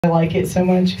I like it so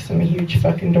much because I'm a huge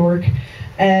fucking dork.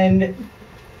 And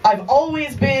I've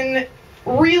always been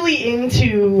really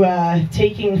into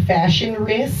taking fashion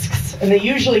risks, and they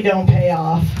usually don't pay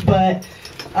off. But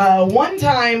one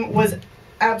time was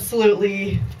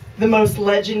absolutely the most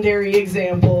legendary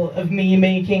example of me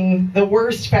making the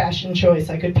worst fashion choice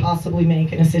I could possibly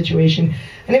make in a situation.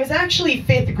 And it was actually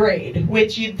 5th grade,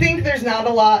 which you'd think there's not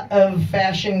a lot of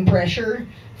fashion pressure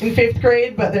in 5th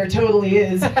grade, but there totally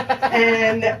is.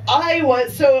 And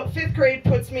so 5th grade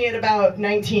puts me at about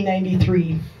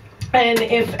 1993. And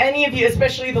if any of you,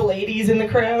 especially the ladies in the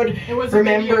crowd,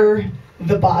 remember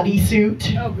the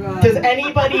bodysuit. Oh, God. Does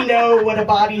anybody know what a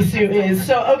bodysuit is?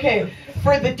 So, okay,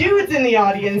 for the dudes in the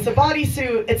audience, a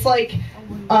bodysuit, it's like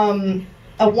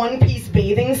a one-piece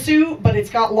bathing suit, but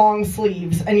it's got long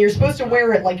sleeves, and you're supposed to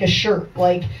wear it like a shirt.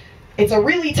 Like, it's a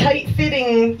really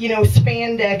tight-fitting,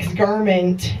 spandex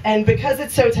garment, and because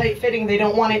it's so tight-fitting, they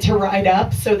don't want it to ride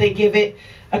up, so they give it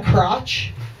a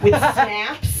crotch with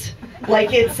snaps.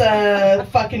 Like it's a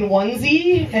fucking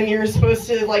onesie, and you're supposed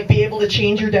to be able to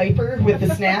change your diaper with the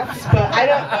snaps. But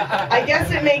I guess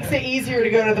it makes it easier to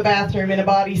go to the bathroom in a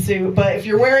bodysuit. But if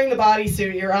you're wearing the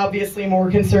bodysuit, you're obviously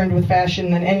more concerned with fashion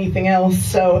than anything else.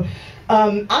 So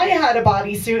I had a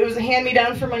bodysuit. It was a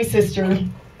hand-me-down from my sister,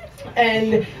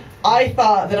 and I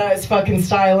thought that I was fucking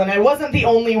styling. I wasn't the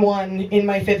only one in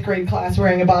my 5th grade class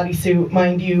wearing a bodysuit,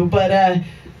 mind you, but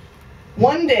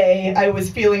one day I was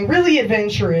feeling really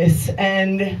adventurous,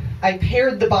 and I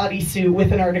paired the bodysuit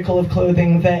with an article of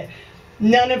clothing that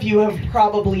none of you have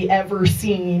probably ever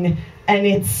seen, and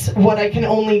it's what I can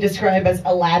only describe as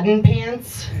Aladdin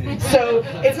pants. So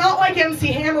it's not like MC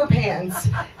Hammer pants.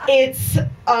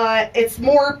 It's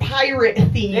more pirate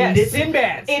themed. Yeah, it's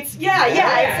Sinbad. It's it's like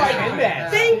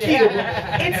Sinbad. Thank you.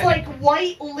 It's like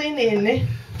white linen,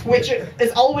 which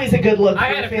is always a good look for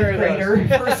a 5th grader,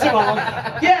 first of all.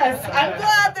 Yes, I'm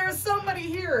glad there's somebody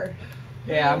here.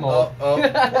 Yeah, I'm old.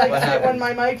 Likes it when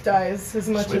my mic dies as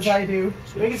much as I do.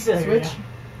 We can still Switch?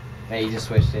 Hey, you just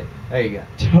switched it. There you go.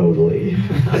 Totally.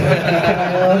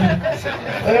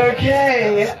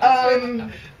 Okay,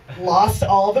 lost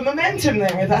all the momentum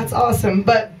there. That's awesome.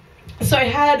 But, so I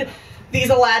had these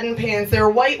Aladdin pants. They were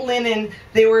white linen.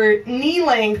 They were knee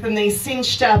length, and they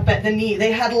cinched up at the knee.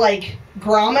 They had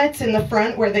grommets in the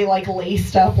front where they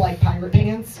laced up like pirate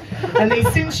pants, and they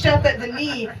cinched up at the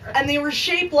knee, and they were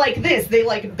shaped like this. They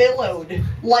billowed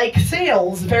like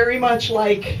sails, very much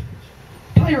like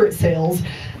pirate sails.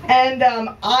 And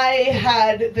I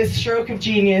had this stroke of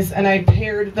genius, and I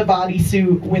paired the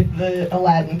bodysuit with the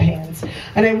Aladdin pants,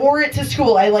 and I wore it to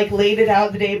school. I laid it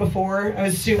out the day before. I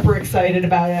was super excited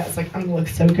about it. I was like, I'm gonna look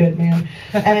so good, man.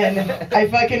 And I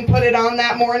fucking put it on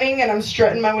that morning, and I'm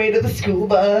strutting my way to the school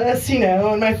bus,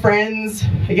 and my friends,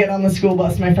 I get on the school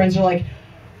bus, my friends are like,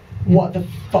 what the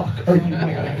fuck are you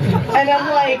wearing? And I'm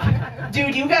like,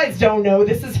 dude, you guys don't know,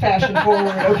 this is fashion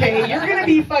forward, okay? You're gonna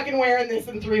be fucking wearing this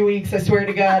in 3 weeks, I swear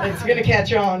to God. It's gonna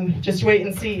catch on, just wait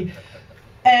and see.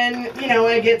 And,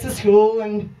 I get to school,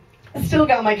 and I still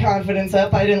got my confidence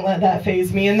up. I didn't let that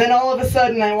faze me. And then all of a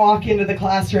sudden, I walk into the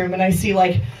classroom, and I see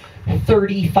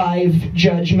 35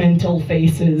 judgmental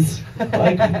faces.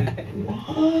 Like,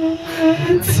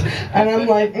 what? And I'm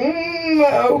like,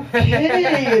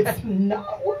 okay, it's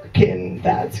not working.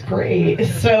 That's great.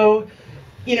 So,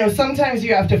 sometimes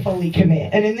you have to fully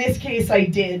commit. And in this case, I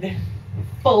did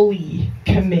fully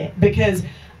commit, because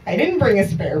I didn't bring a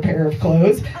spare pair of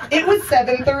clothes. It was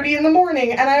 7:30 in the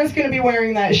morning, and I was going to be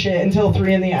wearing that shit until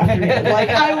 3 in the afternoon.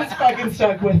 I was fucking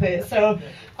stuck with it. So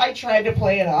I tried to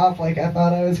play it off like I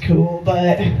thought I was cool,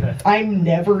 but I'm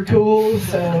never cool,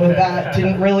 so that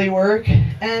didn't really work.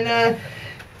 And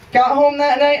got home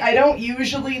that night. I don't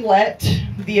usually let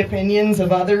the opinions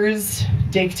of others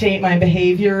dictate my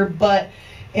behavior, but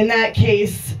in that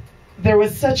case, there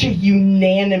was such a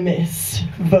unanimous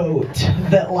vote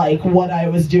that what I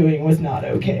was doing was not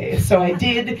okay. So I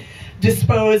did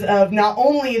dispose of not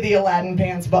only the Aladdin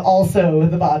pants, but also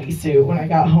the bodysuit when I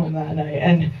got home that night,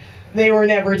 and they were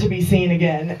never to be seen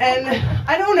again. And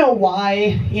I don't know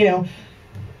why,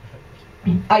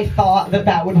 I thought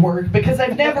that would work, because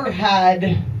I've never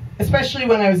had, especially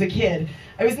when I was a kid,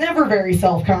 I was never very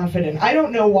self-confident. I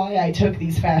don't know why I took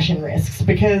these fashion risks,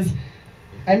 because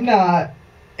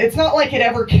it's not like it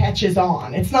ever catches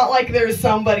on. It's not like there's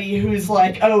somebody who's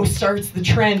starts the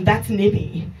trend. That's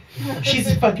Nimmy. She's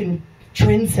a fucking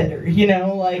trendsetter,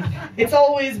 it's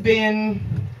always been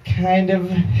kind of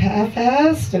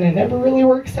half-assed, and it never really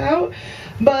works out.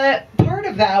 But part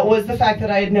of that was the fact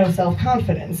that I had no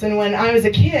self-confidence. And when I was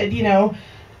a kid,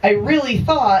 I really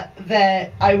thought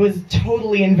that I was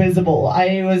totally invisible.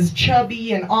 I was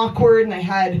chubby and awkward, and I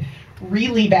had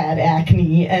really bad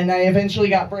acne, and I eventually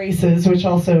got braces, which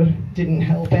also didn't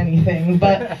help anything.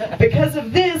 But because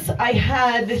of this,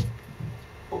 I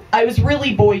was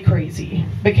really boy crazy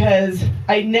because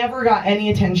I never got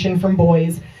any attention from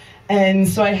boys. And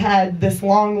so I had this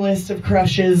long list of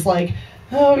crushes, like,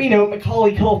 oh, you know,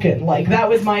 Macaulay Culkin. Like, that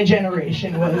was my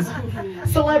generation, was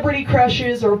celebrity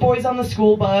crushes, or boys on the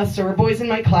school bus, or boys in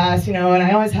my class, you know, and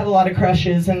I always had a lot of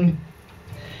crushes. And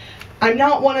I'm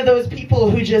not one of those people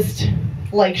who just,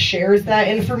 like, shares that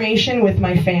information with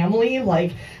my family.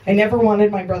 Like, I never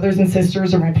wanted my brothers and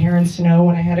sisters or my parents to know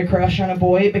when I had a crush on a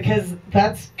boy, because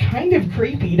that's kind of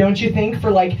creepy, don't you think,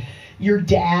 for, like, your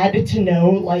dad to know,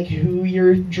 like, who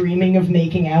you're dreaming of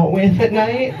making out with at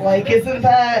night? Like, isn't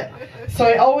that... So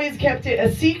I always kept it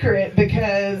a secret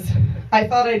because I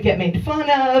thought I'd get made fun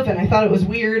of, and I thought it was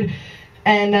weird.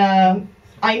 And I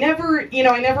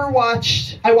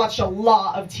watched a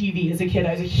lot of TV as a kid.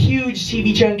 I was a huge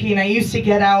TV junkie, and I used to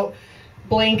get out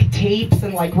blank tapes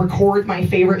and, like, record my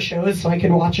favorite shows so I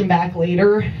could watch them back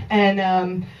later.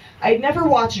 And I'd never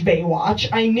watched Baywatch.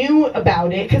 I knew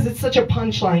about it because it's such a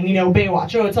punchline, you know,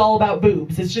 Baywatch. Oh, it's all about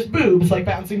boobs. It's just boobs, like,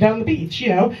 bouncing down the beach, you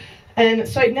know. And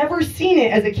so I'd never seen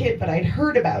it as a kid, but I'd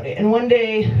heard about it. And one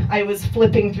day I was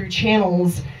flipping through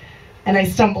channels and I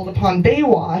stumbled upon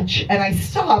Baywatch, and I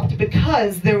stopped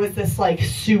because there was this, like,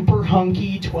 super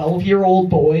hunky 12-year-old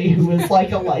boy who was,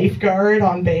 like, a lifeguard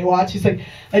on Baywatch. He's, like,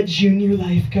 a junior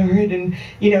lifeguard, and,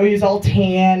 you know, he was all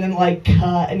tan and, like,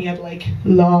 cut, and he had, like,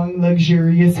 long,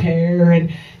 luxurious hair,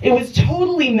 and it was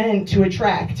totally meant to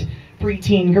attract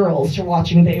preteen girls to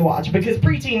watching Baywatch, because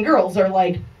preteen girls are,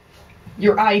 like,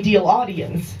 your ideal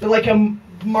audience. They're like a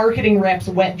marketing rep's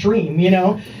wet dream, you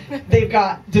know? They've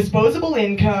got disposable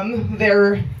income,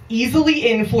 they're easily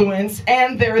influenced,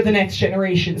 and they're the next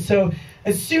generation. So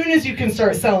as soon as you can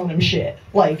start selling them shit,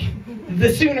 like,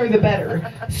 the sooner the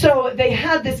better. So they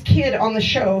had this kid on the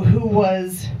show who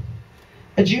was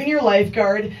a junior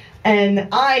lifeguard, and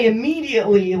I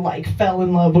immediately, like, fell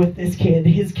in love with this kid.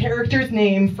 His character's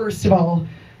name, first of all,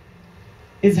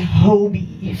 is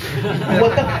Hobie.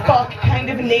 What the fuck kind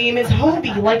of name is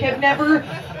Hobie? Like, I've never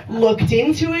looked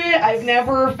into it. I've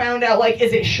never found out, like,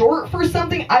 is it short for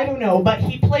something? I don't know, but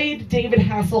he played David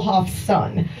Hasselhoff's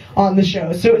son on the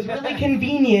show, so it was really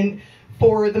convenient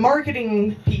for the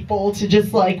marketing people to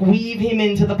just, like, weave him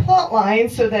into the plot line,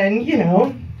 so then, you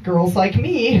know, girls like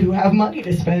me who have money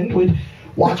to spend would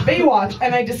watch Baywatch.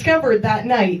 And I discovered that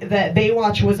night that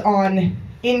Baywatch was on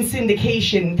in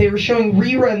syndication. They were showing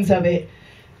reruns of it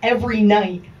every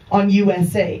night on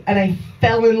USA, and I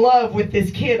fell in love with this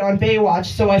kid on Baywatch,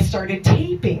 so I started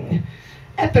taping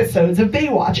episodes of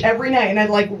Baywatch every night, and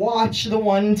I'd, like, watch the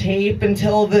one tape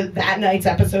until that night's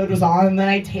episode was on, and then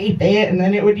I'd tape it, and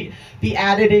then it would be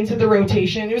added into the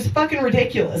rotation. It was fucking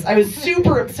ridiculous. I was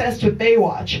super obsessed with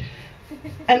Baywatch.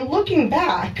 And looking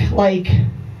back, like,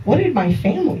 what did my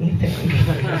family think?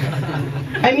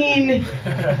 I mean,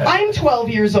 I'm 12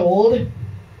 years old.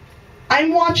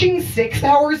 I'm watching 6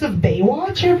 hours of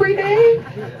Baywatch every day.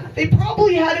 They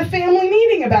probably had a family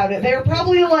meeting about it. They were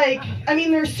probably like, I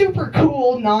mean, they're super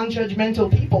cool,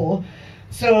 non-judgmental people.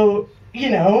 So, you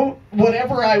know,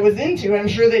 whatever I was into, I'm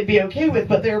sure they'd be okay with,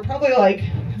 but they were probably like,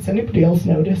 has anybody else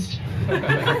noticed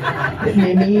that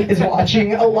Nimmy is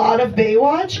watching a lot of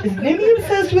Baywatch? Is Nimmy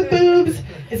obsessed with boobs?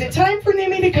 Is it time for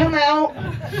Nimmy to come out?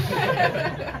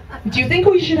 Do you think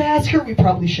we should ask her? We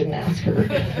probably shouldn't ask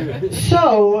her.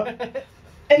 So,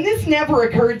 and this never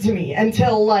occurred to me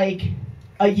until, like,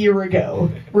 a year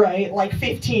ago, right? Like,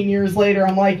 15 years later,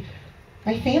 I'm like,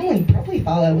 my family probably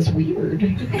thought that was weird.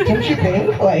 Don't you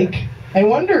think? Like, I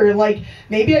wonder, like,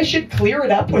 maybe I should clear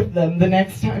it up with them the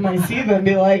next time I see them.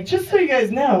 Be like, just so you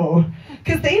guys know.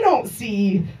 Because they don't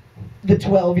see the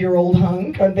 12-year-old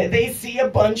hunk. They see a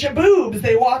bunch of boobs.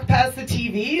 They walk past the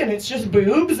TV, and it's just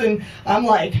boobs, and I'm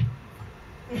like,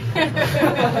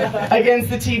 against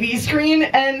the TV screen.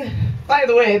 And by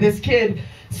the way, this kid,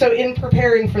 so in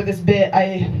preparing for this bit,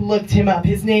 I looked him up.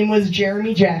 His name was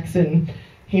Jeremy Jackson.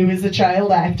 He was a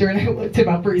child actor, and I looked him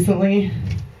up recently.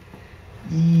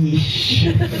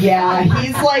 Yeesh. Yeah,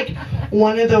 he's like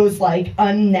one of those, like,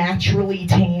 unnaturally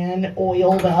tan,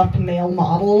 oiled up male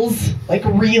models. Like,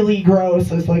 really gross.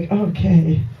 I was like,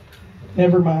 okay,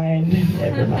 never mind.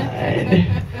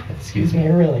 Excuse me,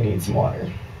 I really need some water.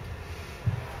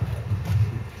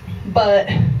 But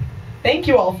thank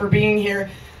you all for being here.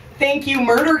 Thank you,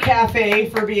 Murder Cafe,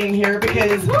 for being here,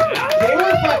 because they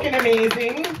were fucking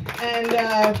amazing. And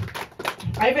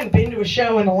I haven't been to a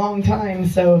show in a long time,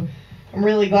 so I'm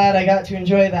really glad I got to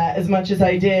enjoy that as much as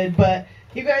I did. But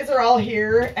you guys are all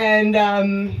here, and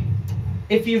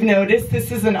if you've noticed, this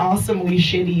is an awesomely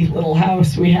shitty little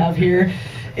house we have here.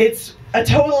 It's a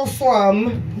total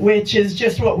slum, which is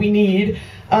just what we need.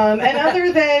 And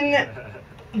other than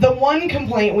the one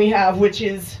complaint we have, which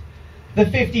is the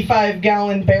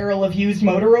 55-gallon barrel of used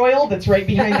motor oil that's right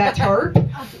behind that tarp.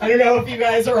 I don't know if you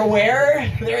guys are aware,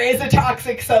 there is a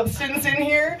toxic substance in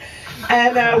here.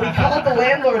 And we called the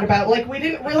landlord about, like, we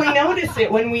didn't really notice it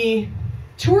when we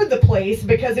toured the place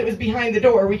because it was behind the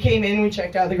door. We came in, we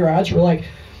checked out the garage, we're like,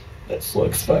 this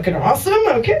looks fucking awesome,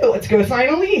 okay, let's go sign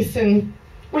a lease. And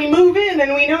we move in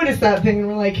and we notice that thing and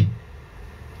we're like,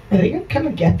 are they gonna come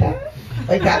and get that?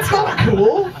 Like, that's not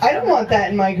cool. I don't want that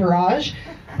in my garage.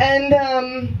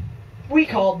 And we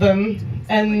called them,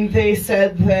 and they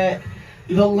said that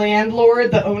the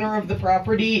landlord, the owner of the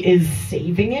property, is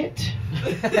saving it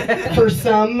for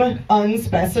some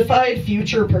unspecified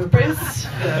future purpose,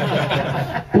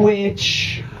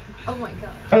 which, oh my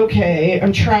god. Okay,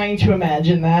 I'm trying to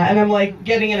imagine that, and I'm like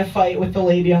getting in a fight with the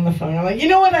lady on the phone. I'm like, you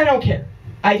know what, I don't care.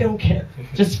 I don't care.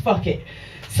 Just fuck it.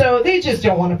 So they just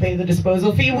don't want to pay the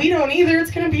disposal fee. We don't either.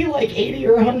 It's going to be like $80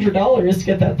 or $100 to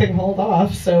get that thing hauled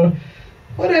off. So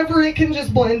whatever, it can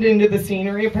just blend into the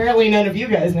scenery. Apparently none of you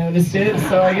guys noticed it,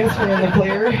 so I guess we're in the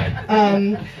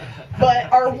clear.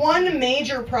 But our one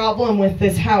major problem with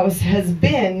this house has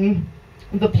been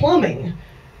the plumbing.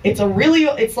 It's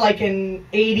like an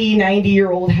 80,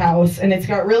 90-year-old house, and it's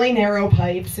got really narrow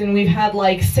pipes, and we've had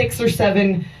like 6 or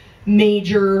 7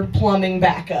 major plumbing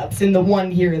backups in the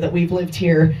 1 year that we've lived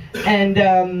here.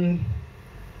 And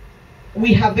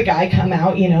we have the guy come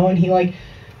out, you know, and he like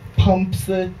pumps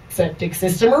the septic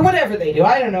system or whatever they do.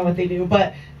 I don't know what they do,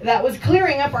 but that was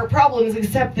clearing up our problems,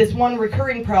 except this one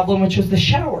recurring problem, which was the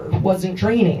shower wasn't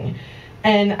draining.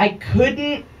 And I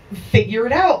couldn't figure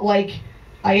it out. Like,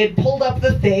 I had pulled up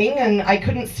the thing and I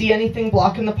couldn't see anything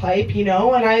blocking the pipe, you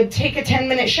know, and I'd take a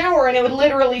 10-minute shower and it would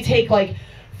literally take like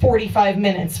 45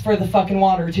 minutes for the fucking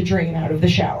water to drain out of the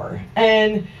shower.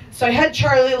 And so I had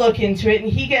Charlie look into it,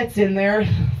 and he gets in there.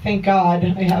 Thank God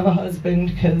I have a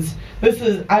husband, because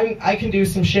I can do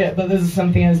some shit, but this is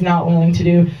something I was not willing to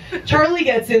do. Charlie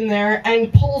gets in there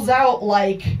and pulls out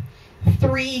like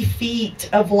 3 feet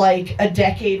of like a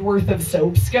decade worth of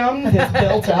soap scum that's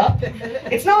built up.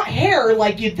 It's not hair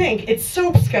like you'd think, it's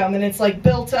soap scum, and it's like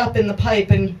built up in the pipe,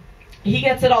 and he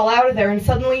gets it all out of there, and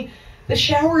suddenly the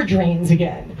shower drains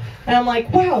again. And I'm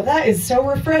like, wow, that is so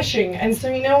refreshing. And so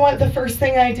you know what the first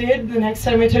thing I did the next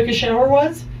time I took a shower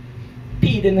was?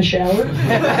 Peed in the shower.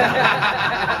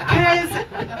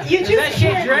 Because you just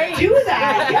can't do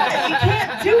that. Yeah, you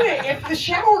can't do it if the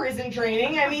shower isn't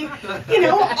draining. I mean, you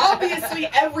know, obviously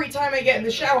every time I get in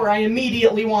the shower, I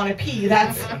immediately want to pee.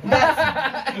 That's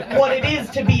what it is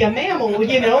to be a mammal,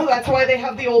 you know? That's why they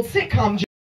have the old sitcom